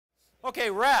Okay,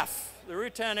 RAF, the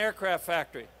Rutan Aircraft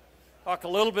Factory. Talk a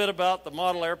little bit about the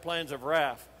model airplanes of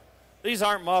RAF. These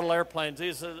aren't model airplanes.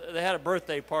 They had a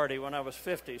birthday party when I was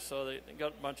 50, so they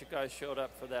got a bunch of guys showed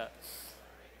up for that.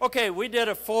 Okay, we did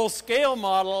a full-scale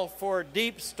model for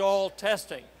deep stall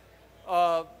testing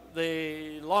of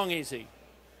the Long Easy.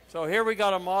 So here we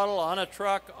got a model on a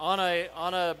truck, on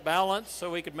a balance,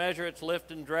 so we could measure its lift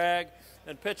and drag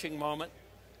and pitching moment.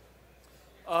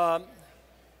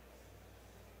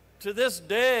 To this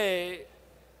day,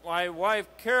 my wife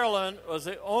Carolyn was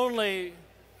the only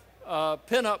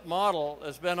pin-up model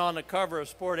that's been on the cover of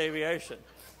Sport Aviation.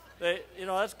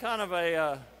 That's kind of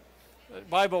a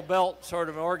Bible Belt sort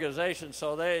of an organization.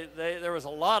 So there was a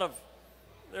lot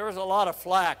of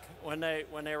flack when they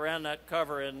ran that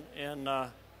cover in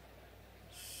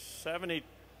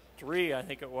 '73, I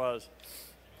think it was.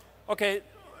 Okay,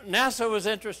 NASA was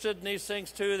interested in these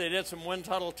things too. They did some wind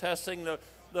tunnel testing.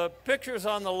 The pictures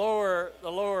on the lower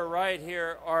right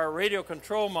here are radio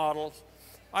control models.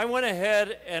 I went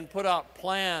ahead and put out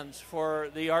plans for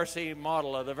the RC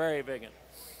model of the very big one.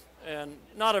 And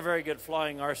not a very good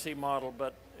flying RC model,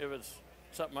 but it was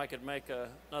something I could make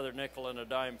another nickel and a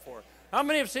dime for. How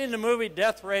many have seen the movie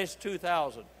Death Race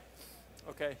 2000?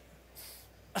 Okay.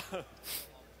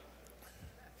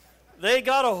 They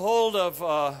got a hold of,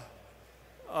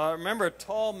 remember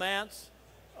Paul Mantz?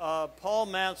 Paul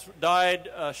Mantz died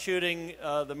shooting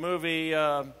the movie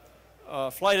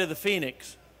Flight of the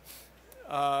Phoenix.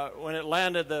 When it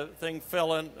landed, the thing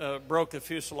fell in, broke the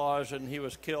fuselage, and he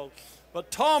was killed. But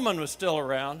Tallman was still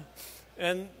around,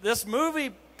 and this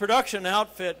movie production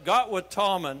outfit got with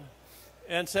Tallman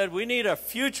and said, we need a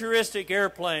futuristic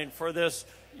airplane for this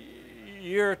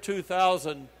year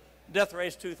 2000, Death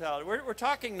Race 2000. We're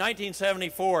talking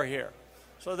 1974 here.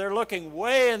 So they're looking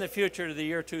way in the future to the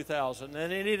year 2000,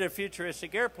 and they need a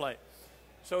futuristic airplane.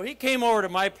 So he came over to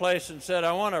my place and said,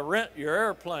 I want to rent your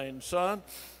airplane, son.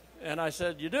 And I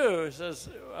said, you do? He says,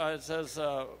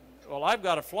 well, I've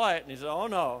got to fly it. And he said, oh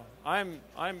no, I'm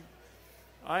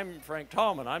Frank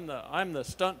Tallman. I'm the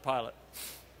stunt pilot.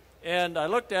 And I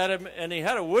looked at him, and he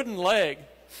had a wooden leg.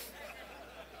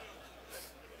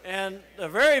 And the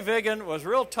very big one was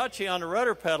real touchy on the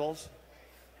rudder pedals.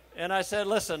 And I said,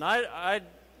 listen, I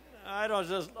don't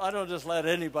just let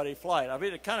anybody fly it. I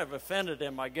mean, it kind of offended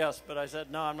him, I guess, but I said,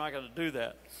 no, I'm not going to do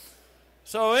that.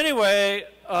 So anyway,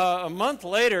 a month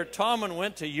later, Tallman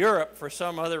went to Europe for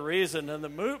some other reason, and the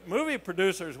movie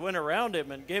producers went around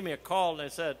him and gave me a call, and they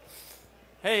said,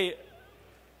 hey,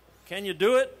 can you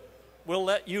do it? We'll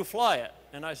let you fly it.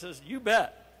 And I says, you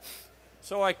bet.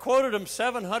 So I quoted him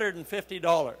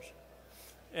 $750.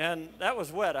 And that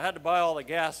was wet. I had to buy all the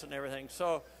gas and everything.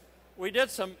 So we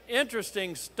did some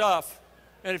interesting stuff.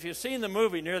 And if you've seen the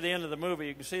movie, near the end of the movie,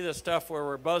 you can see the stuff where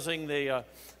we're buzzing the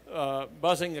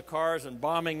cars and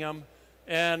bombing them.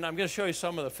 And I'm going to show you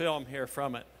some of the film here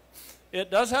from it.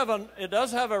 It does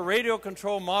have a radio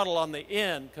control model on the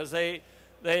end, because the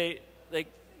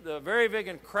very big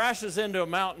one crashes into a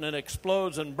mountain and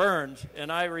explodes and burns.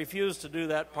 And I refuse to do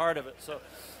that part of it.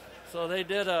 So they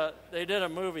did a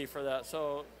movie for that.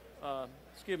 So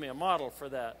excuse me, a model for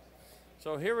that.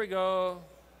 So here we go,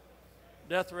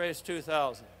 Death Race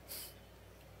 2000.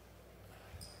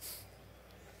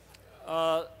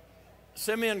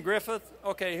 Simeon Griffith.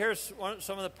 Okay, here's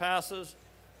some of the passes.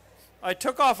 I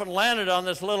took off and landed on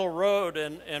this little road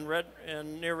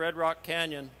near Red Rock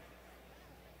Canyon.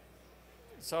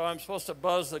 So I'm supposed to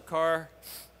buzz the car.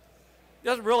 It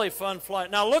was a really fun flight.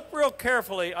 Now look real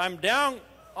carefully. I'm down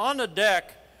on the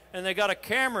deck, and they got a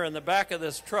camera in the back of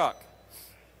this truck.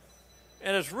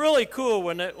 And it's really cool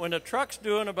when the truck's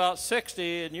doing about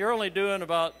 60 and you're only doing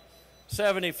about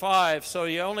 75, so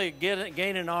you only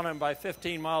gaining on them by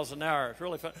 15 miles an hour. It's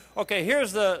really fun. Okay,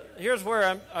 here's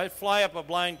where I fly up a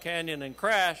blind canyon and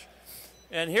crash,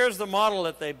 and here's the model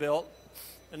that they built,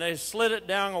 and they slid it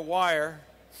down a wire,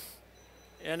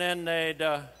 and then they'd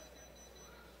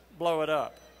blow it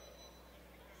up.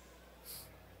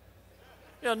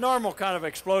 Yeah, normal kind of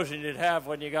explosion you'd have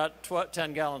when you got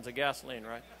 10 gallons of gasoline,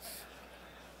 right?